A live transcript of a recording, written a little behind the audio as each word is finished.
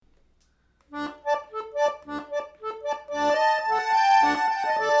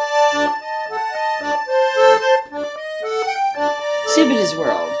his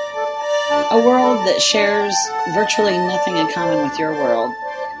world. A world that shares virtually nothing in common with your world.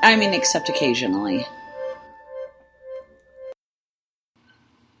 I mean, except occasionally.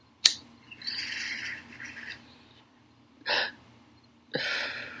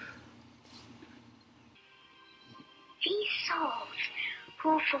 These souls,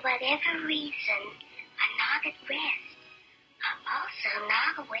 who for whatever reason are not at rest, are also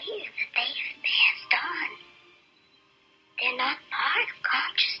not aware that they have passed on. They're not part of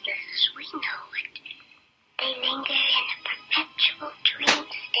consciousness as we know it. They linger in a perpetual dream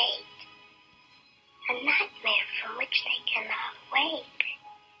state, a nightmare from which they cannot wake.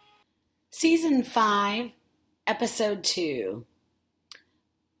 Season 5, Episode 2.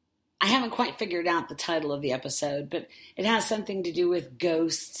 I haven't quite figured out the title of the episode, but it has something to do with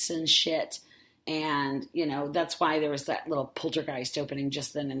ghosts and shit. And, you know, that's why there was that little poltergeist opening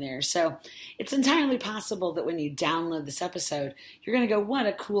just then and there. So it's entirely possible that when you download this episode, you're going to go, what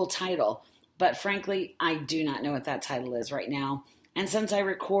a cool title. But frankly, I do not know what that title is right now. And since I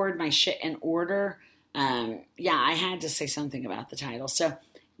record my shit in order, I had to say something about the title. So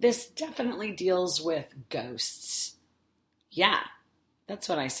this definitely deals with ghosts. Yeah, that's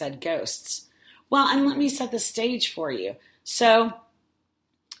what I said, ghosts. Well, and let me set the stage for you. So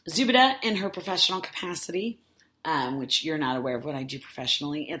Zubida, in her professional capacity, which you're not aware of what I do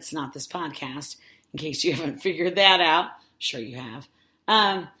professionally, it's not this podcast, in case you haven't figured that out. I'm sure you have.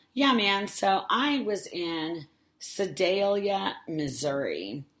 So I was in Sedalia,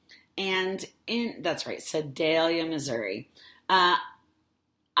 Missouri. That's right, Sedalia, Missouri.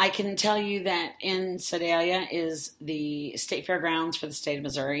 I can tell you that in Sedalia is the state fairgrounds for the state of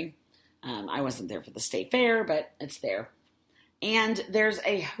Missouri. I wasn't there for the state fair, but it's there. And there's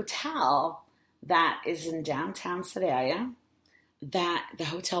a hotel that is in downtown Sedalia, that the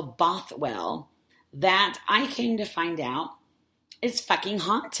Hotel Bothwell, that I came to find out is fucking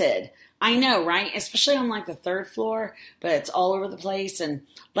haunted. I know, right? Especially on like the third floor, but it's all over the place. And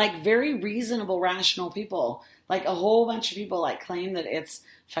like very reasonable, rational people, like a whole bunch of people like claim that it's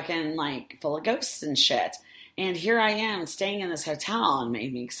fucking like full of ghosts and shit. And here I am staying in this hotel, and it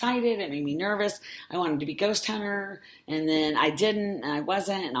made me excited. It made me nervous. I wanted to be ghost hunter, and then I didn't, and I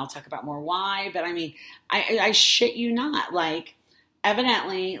wasn't, and I'll talk about more why. But I mean, I shit you not. Like,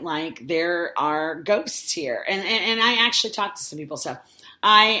 evidently, like, there are ghosts here. And I actually talked to some people, so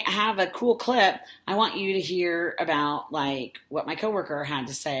I have a cool clip. I want you to hear about, like, what my coworker had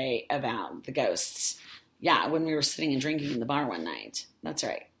to say about the ghosts. Yeah, when we were sitting and drinking in the bar one night. That's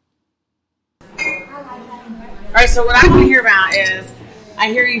right. All right, so what I want to hear about is, I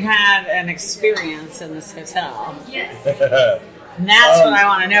hear you had an experience in this hotel. Yes. And that's what I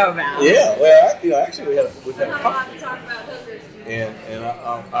want to know about. Yeah, well, actually we've had a couple. And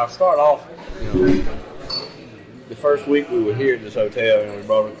I'll start off, the first week we were here at this hotel, and we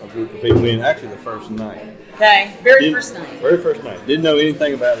brought a group of people in, actually the first night. Okay, very first night. Very first night. Didn't know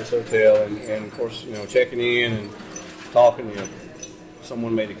anything about this hotel, and of course, checking in and talking,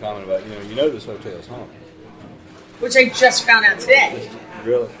 someone made a comment about, this hotel's haunted. Which I just found out today.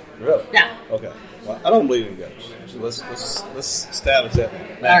 Really? Yeah. Okay. Well, I don't believe in ghosts. So let's establish that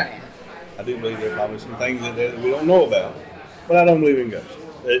now. All right. I do believe there are probably some things that we don't know about, but I don't believe in ghosts.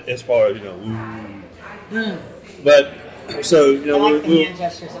 As far as, But, so, I like the hand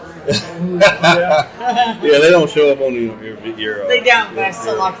gestures. Yeah, they don't show up on your they don't, but I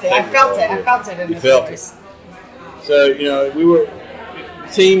still like it. I felt it in his voice. So, we were...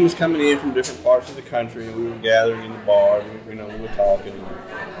 The team was coming in from different parts of the country, and we were gathering in the bar, and, we were talking,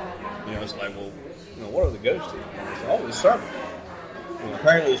 and, it's like, well, what are the ghosts here? It's several.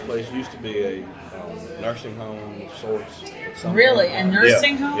 Apparently this place used to be a nursing home of sorts. Really? A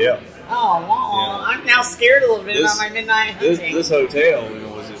nursing home? Yeah. Oh, wow. Yeah. I'm now scared a little bit about my midnight hunting. This hotel,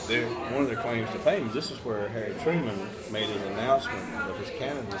 one of their claims to fame is this is where Harry Truman made his announcement of his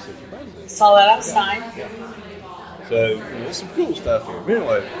candidacy for president. Saw that outside. Yeah. So, there's some cool stuff here. But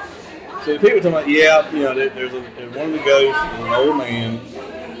anyway, so the people talking about, there's one of the ghosts, an old man,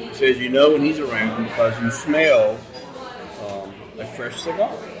 who says when he's around because you smell a fresh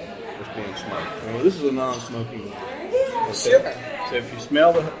cigar that's being smoked. This is a non-smoking hotel. Sure. So if you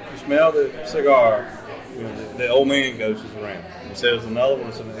smell the cigar, the old man ghost is around. He says another one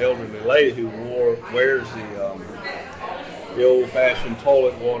is an elderly lady who wears the old-fashioned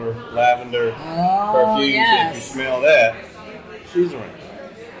toilet water lavender perfume. Yes. So if you smell that, she's around.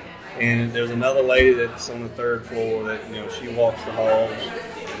 And there's another lady that's on the third floor that she walks the halls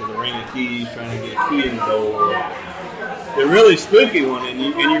with a ring of keys, trying to get a key in the door. The really spooky one, and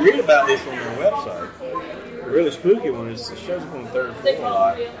you read about this on their website. The really spooky one is it shows up on the third floor a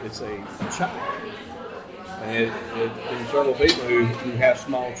lot. It's a child. And there's several people who have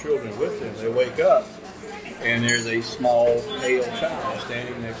small children with them. They wake up, and there's a small, pale child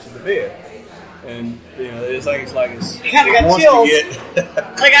standing next to the bed. And, it's like you kind of got chills.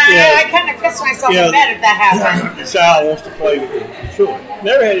 I kind of piss myself in bed if that happened. The child wants to play with the children.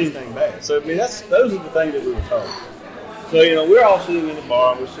 Never had anything bad. So, those are the things that we were told. So, we're all sitting in the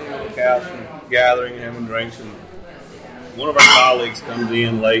bar. We're sitting on the couch and gathering and having drinks. And one of our colleagues comes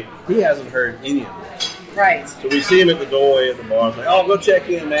in late. He hasn't heard any of this. Right. So we see him at the doorway at the bar. It's like, oh, go check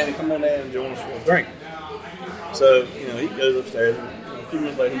in, man, and come on down and join us for a drink. So, he goes upstairs, and a few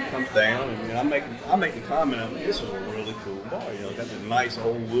minutes later he comes down, and I make the comment, this is a really cool bar. Got this nice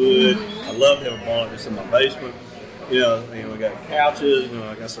old wood. I love to have a bar like this in my basement. We got couches,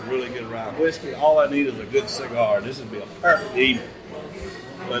 I got some really good rye whiskey. All I need is a good cigar. This would be a perfect evening.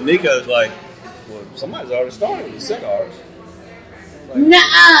 But Nico's like, well, somebody's already started with the cigars. Nuh-uh.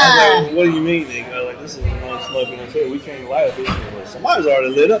 I was like, what do you mean, Nico? Like, this is one smoking on too. We can't light up. He said, well, somebody's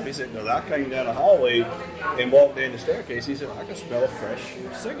already lit up. He said, because I came down the hallway and walked down the staircase. He said, I can smell a fresh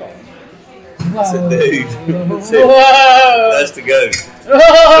cigar. I said, dude, that's the go. So,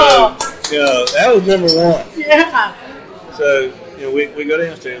 that was number one. Yeah. So, we go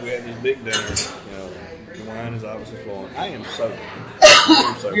downstairs. We had this big dinner. The wine is obviously flowing. I am sober.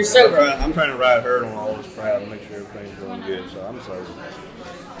 You're sober. I'm trying to ride herd on all this crowd and make sure everything's going good. So I'm sober.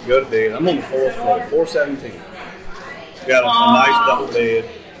 Go to bed. I'm on the 4th floor, 417. Got a nice double bed.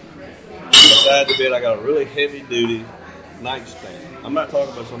 Beside the bed, I got a really heavy-duty nightstand. I'm not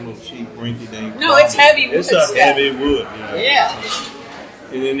talking about some little cheap, rinky-dink. No, it's heavy wood. It's a heavy wood. Yeah.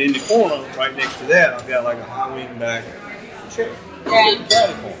 And then in the corner, right next to that, I've got like a high wing back chair. Okay.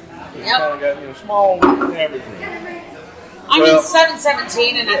 Yep. Kind of got small, average room. I'm in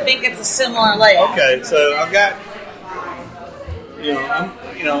 717, and I think it's a similar layout. Okay, so I've got,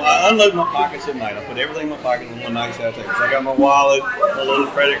 I unload my pockets at night. I put everything in my pocket on my nice out table. So I got my wallet, a little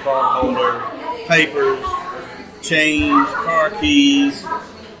credit card holder, papers, chains, car keys,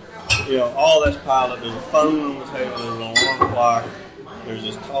 all that's piled up. There's a phone on the table, there's an alarm clock, there's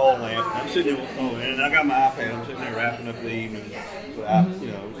this tall lamp. I'm sitting there with my phone, and I got my iPad. I'm sitting there wrapping up the evening,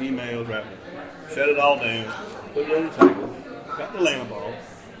 emails, wrapping up. Shut it all down, put it on the table. Got the lamp off,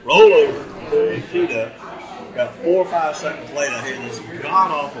 roll over, put it feet up. Got 4 or 5 seconds later, I hear this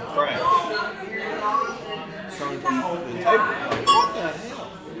god-awful crash coming from the table. Like, what the hell?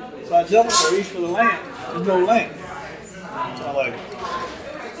 So I jump up to reach for the lamp. There's no lamp. So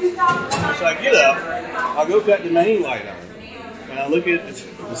I get up, I go cut the main light on, and I look at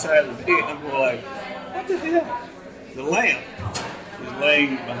the side of the bed, and I'm going like, what the hell? The lamp is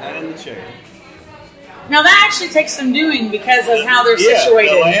laying behind the chair. Now that actually takes some doing because of how they're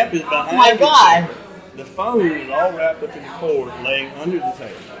situated. The lamp is behind. Oh my God! The phone is all wrapped up in the cord, laying under the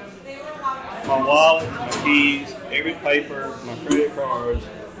table. My wallet, my keys, every paper, my credit cards,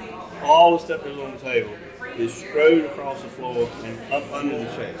 all the stuff that's on the table is strode across the floor and up under the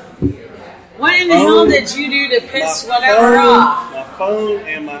chair. What in the hell did you do to piss whatever off? My phone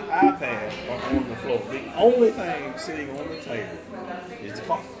and my iPad are on the floor. The only thing sitting on the table is the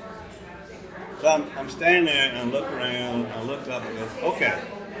clock. So I'm standing there and I look around, I look up and go, okay,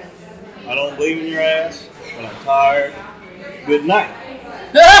 I don't believe in your ass, but I'm tired. Good night.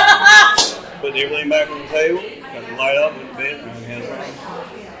 Put everything back on the table, got the light up in the bed, and my hands around.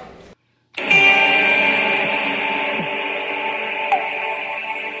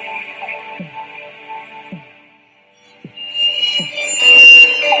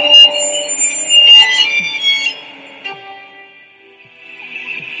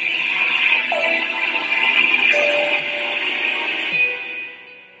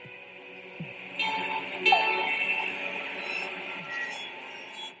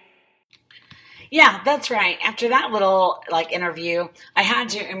 Yeah, that's right. After that little interview, I had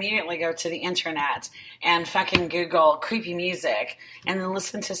to immediately go to the internet and fucking Google creepy music and then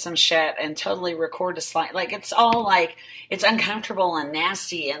listen to some shit and totally record a slide. It's all it's uncomfortable and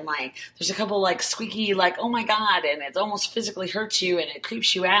nasty and there's a couple squeaky oh my God, and it almost physically hurts you and it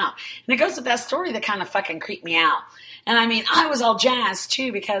creeps you out. And it goes with that story that kind of fucking creeped me out. And I was all jazzed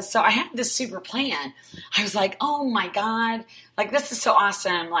too because I had this super plan. I was like, oh my God, this is so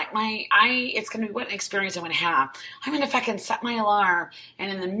awesome. It's going to be what an experience I'm going to have. I'm going to fucking set my alarm,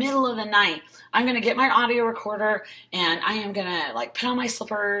 and in the middle of the night, I'm going to get my audio recorder and I am going to put on my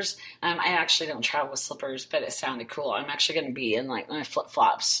slippers. I actually don't travel with slippers, but it sounded cool. I'm actually going to be in my flip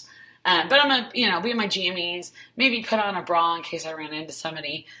flops. But I'm going to, be in my jammies, maybe put on a bra in case I ran into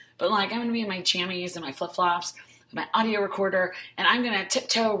somebody. But I'm going to be in my jammies and my flip flops, my audio recorder, and I'm going to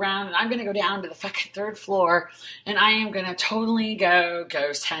tiptoe around, and I'm going to go down to the fucking 3rd floor, and I am going to totally go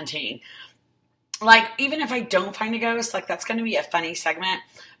ghost hunting. like, even if I don't find a ghost, like, that's going to be a funny segment.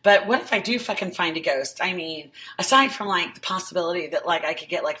 But what if I do fucking find a ghost? I mean, aside from, like, the possibility that, like, I could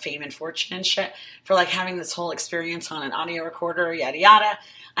get, like, fame and fortune and shit for, like, having this whole experience on an audio recorder, yada, yada.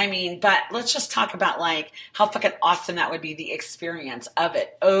 I mean, but let's just talk about, like, how fucking awesome that would be, the experience of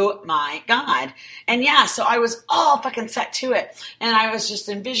it. Oh, my God. And, yeah, so I was all fucking set to it. And I was just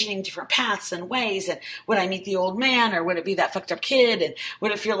envisioning different paths and ways. And would I meet the old man, or would it be that fucked up kid? And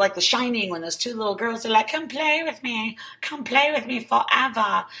would it feel like The Shining when those two little girls are like, come play with me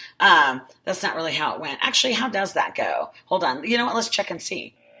forever. That's not really how it went. Actually, how does that go? Hold on. You know what? Let's check and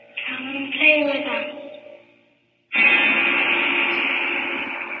see. Come play with us.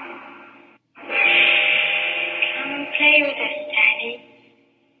 Come play with us, Daddy.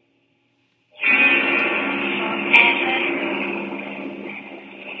 Forever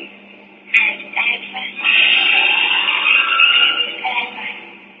and ever.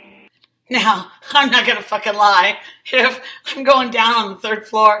 Now, I'm not going to fucking lie. If I'm going down on the third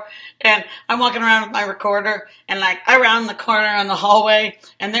floor and I'm walking around with my recorder and, like, I round the corner in the hallway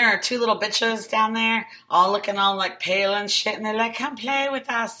and there are two little bitches down there all looking all, like, pale and shit, and they're like, come play with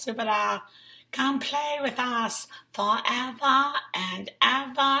us, Subada. Come play with us forever and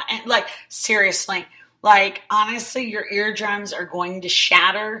ever. And, like, seriously, like, honestly, your eardrums are going to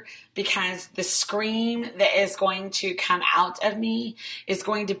shatter, because the scream that is going to come out of me is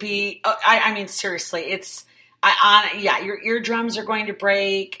going to be, I mean, seriously, your eardrums are going to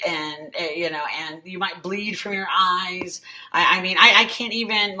break, and, and you might bleed from your eyes. I mean, I can't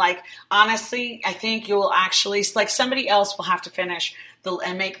even, like, honestly, I think you will actually, like, somebody else will have to finish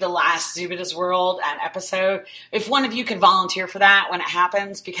and make the last Zubida's World episode. If one of you could volunteer for that when it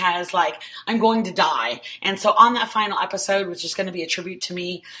happens, because, like, I'm going to die. And so on that final episode, which is going to be a tribute to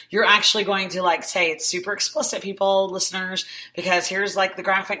me, you're actually going to, like, say it's super explicit, people, listeners, because here's, like, the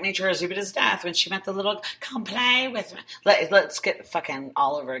graphic nature of Zubida's death when she met the little, come play with me. Let's get fucking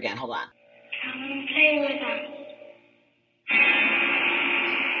all over again. Hold on. Come play with us.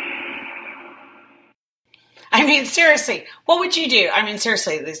 I mean, seriously, what would you do? I mean,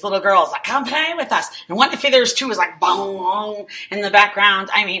 seriously, these little girls, like, come play with us. And what if there's two was like, boom, in the background?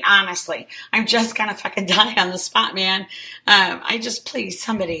 I mean, honestly, I'm just gonna fucking die on the spot, man. Please,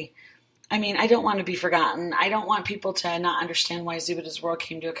 somebody. I mean, I don't want to be forgotten. I don't want people to not understand why Zubida's World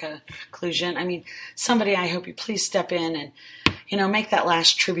came to a conclusion. I mean, somebody, I hope you please step in and, make that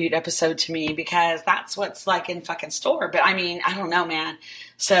last tribute episode to me, because that's what's, like, in fucking store. But, I mean, I don't know, man.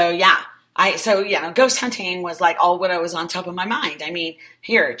 So, yeah. Ghost hunting was, like, all what I was on top of my mind. I mean,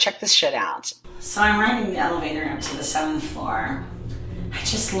 here, check this shit out. So I'm riding the elevator up to the 7th floor. I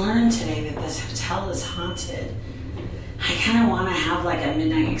just learned today that this hotel is haunted. I kind of want to have, like, a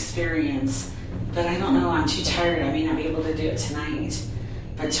midnight experience, but I don't know. I'm too tired. I may not be able to do it tonight,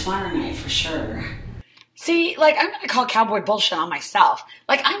 but tomorrow night for sure. See, like, I'm going to call cowboy bullshit on myself.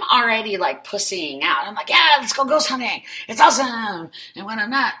 Like, I'm already, like, pussying out. I'm like, yeah, let's go ghost hunting. It's awesome. And when I'm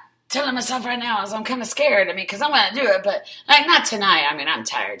not telling myself right now is I'm kind of scared. I mean, because I'm going to do it, but, like, not tonight. I mean, I'm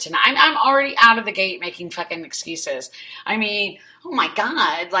tired tonight. I'm already out of the gate making fucking excuses. I mean, oh my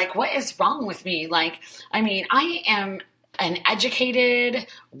God, like, what is wrong with me? Like, I mean, I am an educated,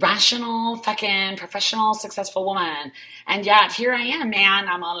 rational, fucking professional, successful woman. And yet here I am, man.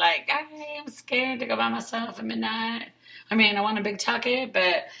 I'm all like, I am scared to go by myself at midnight. I mean, I want a big tucket,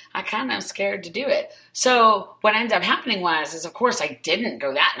 but I kind of scared to do it. So what ended up happening is of course I didn't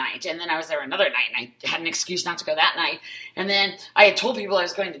go that night. And then I was there another night and I had an excuse not to go that night. And then I had told people I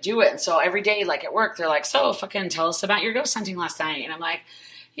was going to do it. And so every day, like at work, they're like, so fucking tell us about your ghost hunting last night. And I'm like,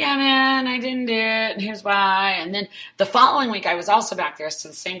 yeah, man, I didn't do it, and here's why. And then the following week, I was also back there, so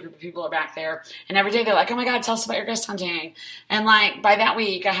the same group of people are back there. And every day they're like, oh my God, tell us about your ghost hunting. And like by that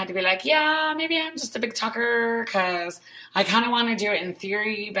week, I had to be like, yeah, maybe I'm just a big talker, because I kind of want to do it in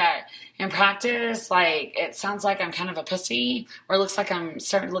theory, but in practice, like it sounds like I'm kind of a pussy, or it looks like I'm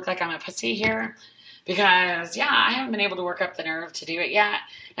starting to look like I'm a pussy here. Because, yeah, I haven't been able to work up the nerve to do it yet.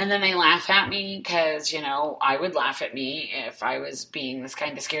 And then they laugh at me because, you know, I would laugh at me if I was being this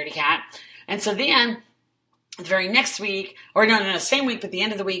kind of scaredy cat. And so then, the very next week, or no, same week, but the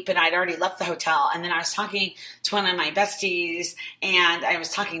end of the week, but I'd already left the hotel. And then I was talking to one of my besties, and I was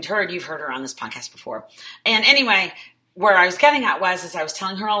talking to her, and you've heard her on this podcast before. And anyway, where I was getting at was I was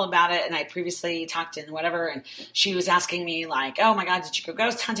telling her all about it, and I previously talked in whatever, and she was asking me like, oh my God, did you go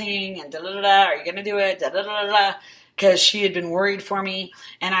ghost hunting? And da-da-da-da, are you going to do it? Da-da-da-da-da. Because she had been worried for me.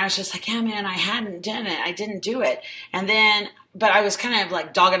 And I was just like, yeah, man, I hadn't done it. I didn't do it. And then but I was kind of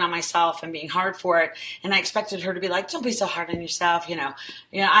like dogging on myself and being hard for it. And I expected her to be like, don't be so hard on yourself. I don't know.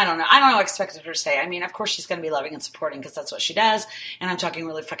 I don't know what I expected her to say. I mean, of course she's going to be loving and supporting because that's what she does. And I'm talking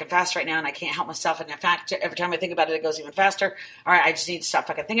really fucking fast right now and I can't help myself. And in fact, every time I think about it, it goes even faster. All right. I just need to stop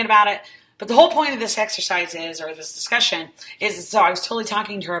fucking thinking about it. But the whole point of this exercise or this discussion is, so I was totally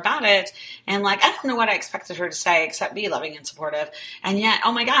talking to her about it. And like, I don't know what I expected her to say except be loving and supportive. And yet,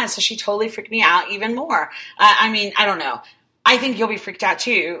 oh my God, so she totally freaked me out even more. I mean, I don't know. I think you'll be freaked out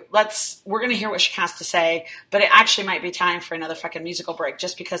too. We're going to hear what she has to say, but it actually might be time for another fucking musical break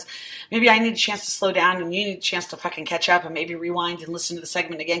just because maybe I need a chance to slow down and you need a chance to fucking catch up and maybe rewind and listen to the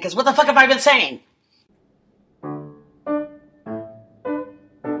segment again. Because what the fuck have I been saying?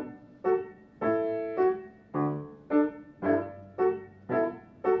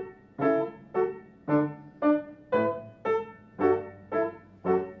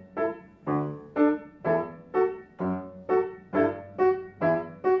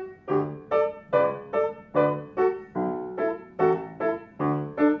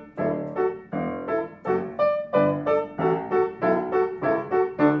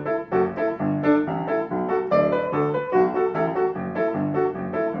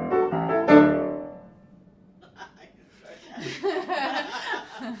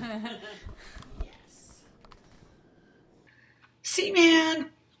 See, man,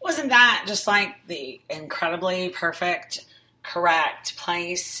 wasn't that just like the incredibly perfect, correct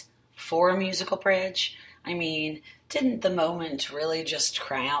place for a musical bridge? I mean, didn't the moment really just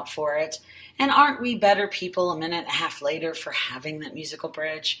cry out for it? And aren't we better people a minute and a half later for having that musical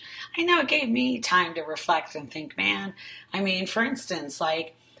bridge? I know it gave me time to reflect and think, man, I mean, for instance,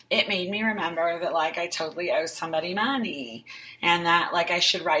 like, it made me remember that, like, I totally owe somebody money and that, like, I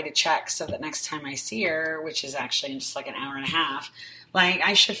should write a check so that next time I see her, which is actually in just like an hour and a half, like,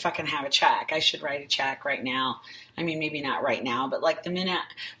 I should fucking have a check. I should write a check right now. I mean, maybe not right now, but like the minute,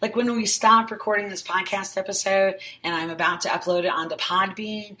 like when we stop recording this podcast episode and I'm about to upload it onto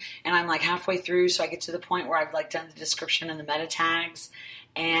Podbean and I'm like halfway through, so I get to the point where I've like done the description and the meta tags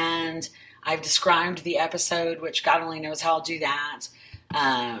and I've described the episode, which God only knows how I'll do that.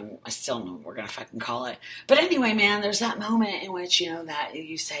 I still don't know what we're going to fucking call it. But anyway, man, there's that moment in which, that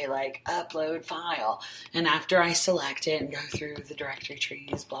you say like upload file. And after I select it and go through the directory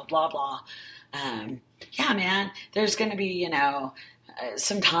trees, blah, blah, blah. Yeah, man, there's going to be,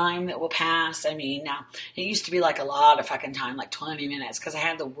 some time that will pass. I mean, now it used to be like a lot of fucking time, like 20 minutes, because I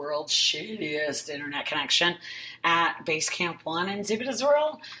had the world's shittiest internet connection at Base Camp 1 in Zubita's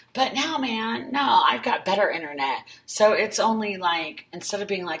World. But now, man, no, I've got better internet. So it's only like, instead of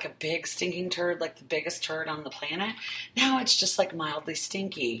being like a big stinking turd, like the biggest turd on the planet, now it's just like mildly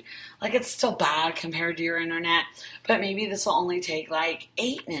stinky. Like it's still bad compared to your internet, but maybe this will only take like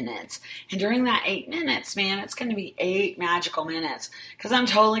 8 minutes. And during that 8 minutes, man, it's going to be 8 magical minutes. Because I'm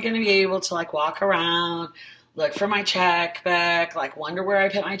totally going to be able to like walk around, look for my checkbook, like wonder where I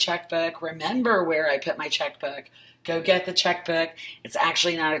put my checkbook, remember where I put my checkbook, go get the checkbook. It's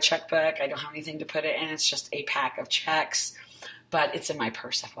actually not a checkbook. I don't have anything to put it in. It's just a pack of checks, but it's in my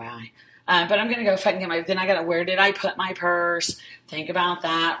purse, FYI. But I'm going to go fucking get then I got to, where did I put my purse? Think about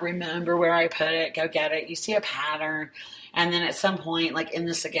that. Remember where I put it. Go get it. You see a pattern. And then at some point, like in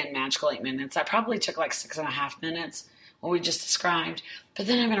this again, magical 8 minutes, that probably took like 6.5 minutes. What we just described, but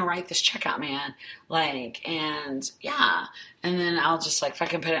then I'm going to write this check out, man. Like, and yeah. And then I'll just like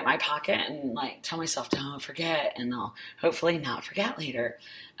fucking put it in my pocket and like tell myself don't forget. And I'll hopefully not forget later.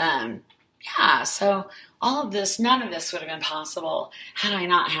 Yeah. So all of this, none of this would have been possible had I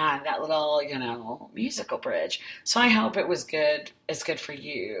not had that little, musical bridge. So I hope it was good. It's good for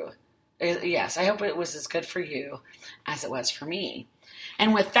you. Yes. I hope it was as good for you as it was for me.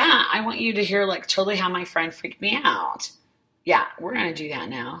 And with that, I want you to hear like totally how my friend freaked me out. Yeah, we're going to do that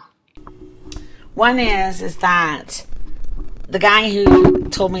now. One is that the guy who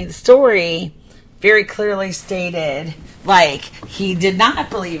told me the story very clearly stated like he did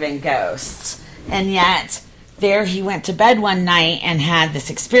not believe in ghosts. And yet there he went to bed one night and had this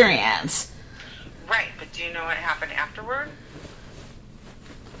experience. Right, but do you know what happened afterward?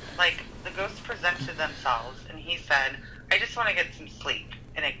 Like the ghosts presented themselves and he said, I just want to get some sleep,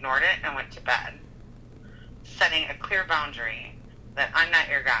 and ignored it and went to bed, setting a clear boundary that I'm not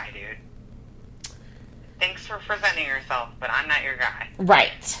your guy, dude. Thanks for presenting yourself, but I'm not your guy.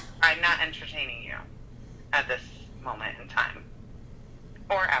 Right. I'm not entertaining you at this moment in time.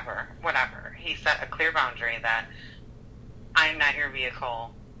 Or ever, whatever. He set a clear boundary that I'm not your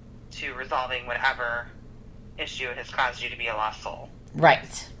vehicle to resolving whatever issue has caused you to be a lost soul.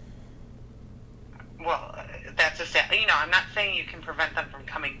 Right. Well, that's I'm not saying you can prevent them from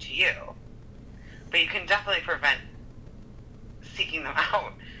coming to you, but you can definitely prevent seeking them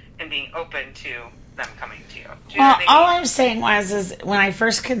out and being open to them coming to you. Do you Well, know what I all mean? I'm saying is when I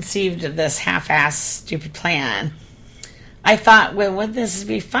first conceived of this half-assed stupid plan, I thought, well, wouldn't this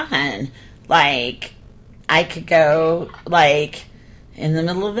be fun? Like, I could go, like, in the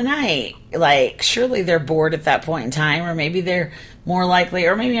middle of the night. Like, surely they're bored at that point in time, or maybe they're more likely,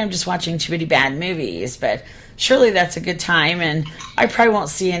 or maybe I'm just watching too many bad movies, but surely that's a good time, and I probably won't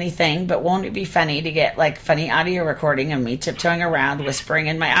see anything, but won't it be funny to get, like, funny audio recording of me tiptoeing around, whispering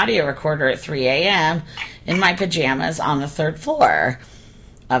in my audio recorder at 3 a.m. in my pajamas on the 3rd floor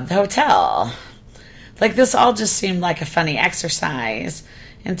of the hotel. Like, this all just seemed like a funny exercise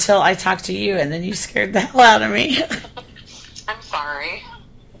until I talked to you, and then you scared the hell out of me. I'm sorry.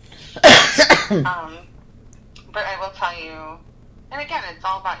 But I will tell you, and again, it's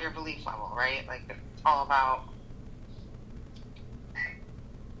all about your belief level, right? Like, it's all about,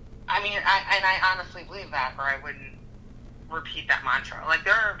 I mean, I honestly believe that, or I wouldn't repeat that mantra. Like,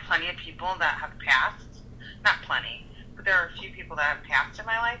 there are plenty of people that have passed, not plenty, but there are a few people that have passed in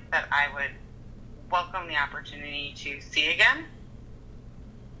my life that I would welcome the opportunity to see again.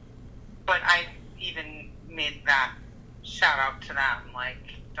 But I even made that shout out to them, like,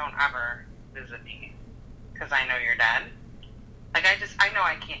 don't ever visit me, because I know you're dead. Like, I know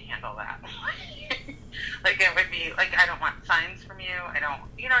I can't handle that. Like, it would be, like, I don't want signs from you,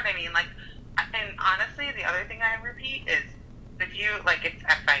 you know what I mean? Like, and honestly, the other thing I repeat is, if you, like, if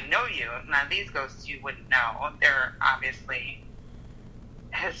I know you, now these ghosts you wouldn't know, they're obviously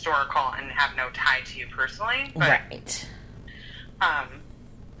historical and have no tie to you personally, but, right.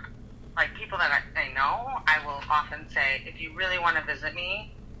 Like, people that I know, I will often say, if you really want to visit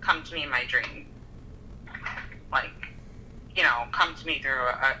me, come to me in my dream. Like, you know, come to me through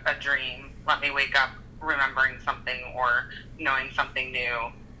a dream. Let me wake up remembering something or knowing something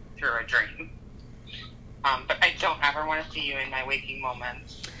new through a dream. But I don't ever want to see you in my waking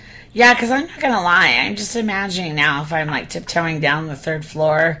moments. Yeah, because I'm not going to lie. I'm just imagining now if I'm, like, tiptoeing down the 3rd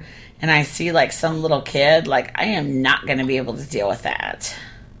floor and I see, like, some little kid, like, I am not going to be able to deal with that.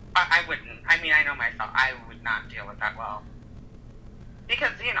 I wouldn't. I mean, I know myself. I would not deal with that well.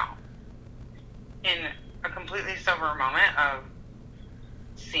 Because, you know, in a completely sober moment of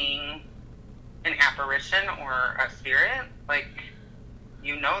seeing an apparition or a spirit, like,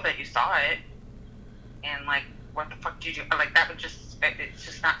 you know that you saw it, and, like, what the fuck did you do? Like, that would just, it's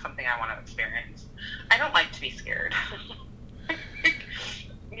just not something I want to experience. I don't like to be scared.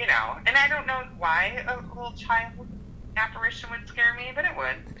 You know, and I don't know why a little child apparition would scare me, but it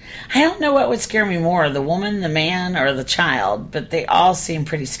would. I don't know what would scare me more, the woman, the man, or the child, but they all seem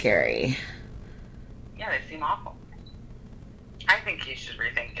pretty scary. Yeah, they seem awful. I think you should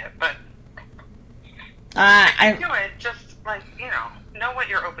rethink it, but I do it, just, like, you know what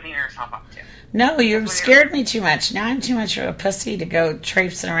you're opening yourself up to. No, you scared me too much. Now I'm too much of a pussy to go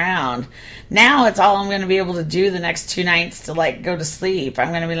traipsing around. Now it's all I'm going to be able to do the next 2 nights to, like, go to sleep. I'm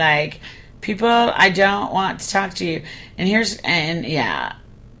going to be like, people, I don't want to talk to you. And yeah.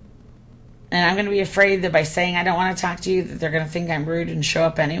 And I'm going to be afraid that by saying I don't want to talk to you, that they're going to think I'm rude and show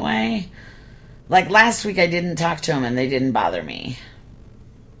up anyway. Like, last week I didn't talk to them and they didn't bother me.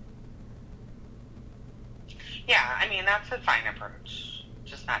 Yeah, I mean, that's a fine approach.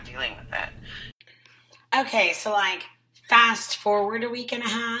 Just not dealing with it. Okay, so, like, fast forward a week and a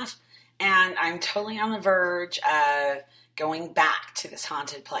half, and I'm totally on the verge of going back to this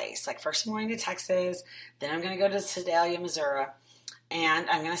haunted place. Like, first I'm going to Texas, then I'm going to go to Sedalia, Missouri, and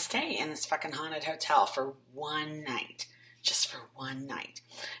I'm going to stay in this fucking haunted hotel for 1 night. Just for 1 night.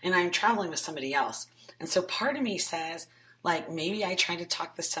 And I'm traveling with somebody else. And so part of me says, like, maybe I try to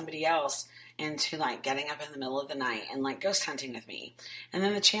talk to somebody else into, like, getting up in the middle of the night and, like, ghost hunting with me. And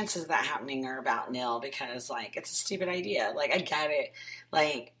then the chances of that happening are about nil because, like, it's a stupid idea. Like, I get it.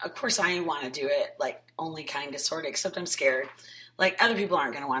 Like, of course I want to do it, like, only kind of, sort of, except I'm scared. Like, other people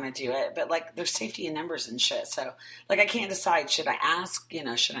aren't going to want to do it, but, like, there's safety in numbers and shit. So, like, I can't decide, should I ask? You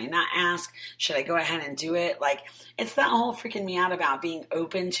know, should I not ask? Should I go ahead and do it? Like, it's that whole freaking me out about being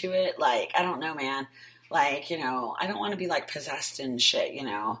open to it. Like, I don't know, man. Like, you know, I don't want to be, like, possessed and shit, you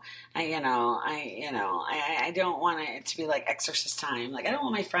know. I don't want it to be, like, exorcist time. Like, I don't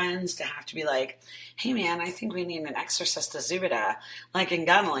want my friends to have to be like, hey, man, I think we need an exorcist to Zubida. Like, and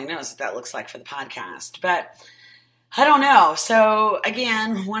God only knows what that looks like for the podcast. But I don't know. So,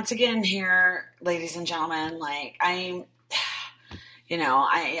 again, once again here, ladies and gentlemen, like,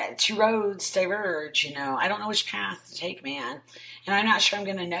 two roads diverge, you know. I don't know which path to take, man. And I'm not sure I'm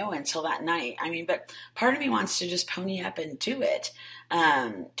going to know until that night. I mean, but part of me wants to just pony up and do it.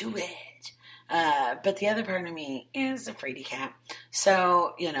 But the other part of me is a fraidy cat.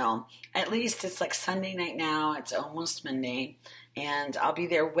 So, you know, at least it's like Sunday night now. It's almost Monday. and I'll be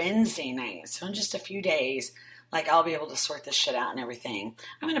there Wednesday night. So in just a few days, like, I'll be able to sort this shit out and everything.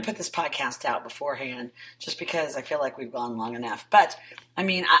 I'm going to put this podcast out beforehand just because I feel like we've gone long enough. But, I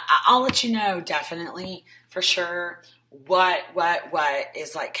mean, I'll let you know definitely for sure what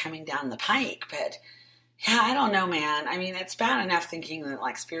is, like, coming down the pike. But, yeah, I don't know, man. I mean, it's bad enough thinking that,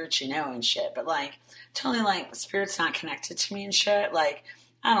 like, spirits you know and shit. But, like, totally, like, spirits not connected to me and shit. Like,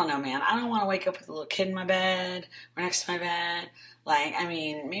 I don't know, man. I don't want to wake up with a little kid in my bed or next to my bed. Like, I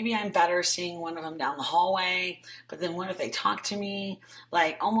mean, maybe I'm better seeing one of them down the hallway, but then what if they talk to me?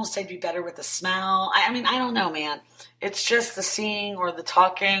 Like, almost I'd be better with the smell. I mean, I don't know, man. It's just the seeing or the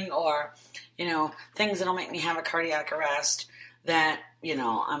talking or, you know, things that'll make me have a cardiac arrest that, you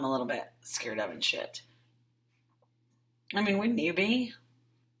know, I'm a little bit scared of and shit. I mean, wouldn't you be?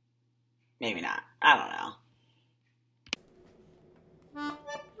 Maybe not. I don't know.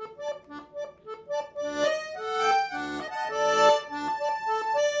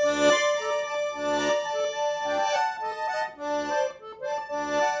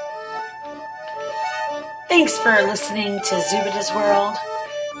 Thanks for listening to Zubita's World.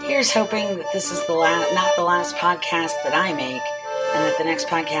 Here's hoping that this is not the last podcast that I make, and that the next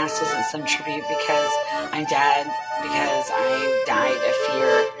podcast isn't some tribute because I'm dead, because I died of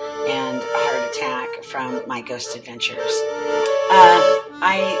fear and a heart attack from my ghost adventures.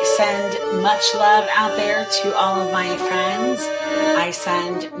 I send much love out there to all of my friends. I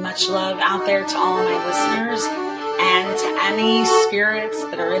send much love out there to all of my listeners, and to any spirits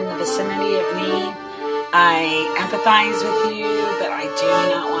that are in the vicinity of me. I empathize with you, but I do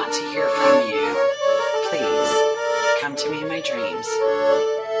not want to hear from you. Please, come to me in my dreams.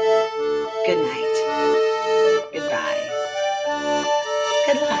 Good night. Goodbye.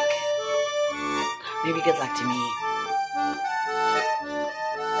 Good luck. Maybe good luck to me.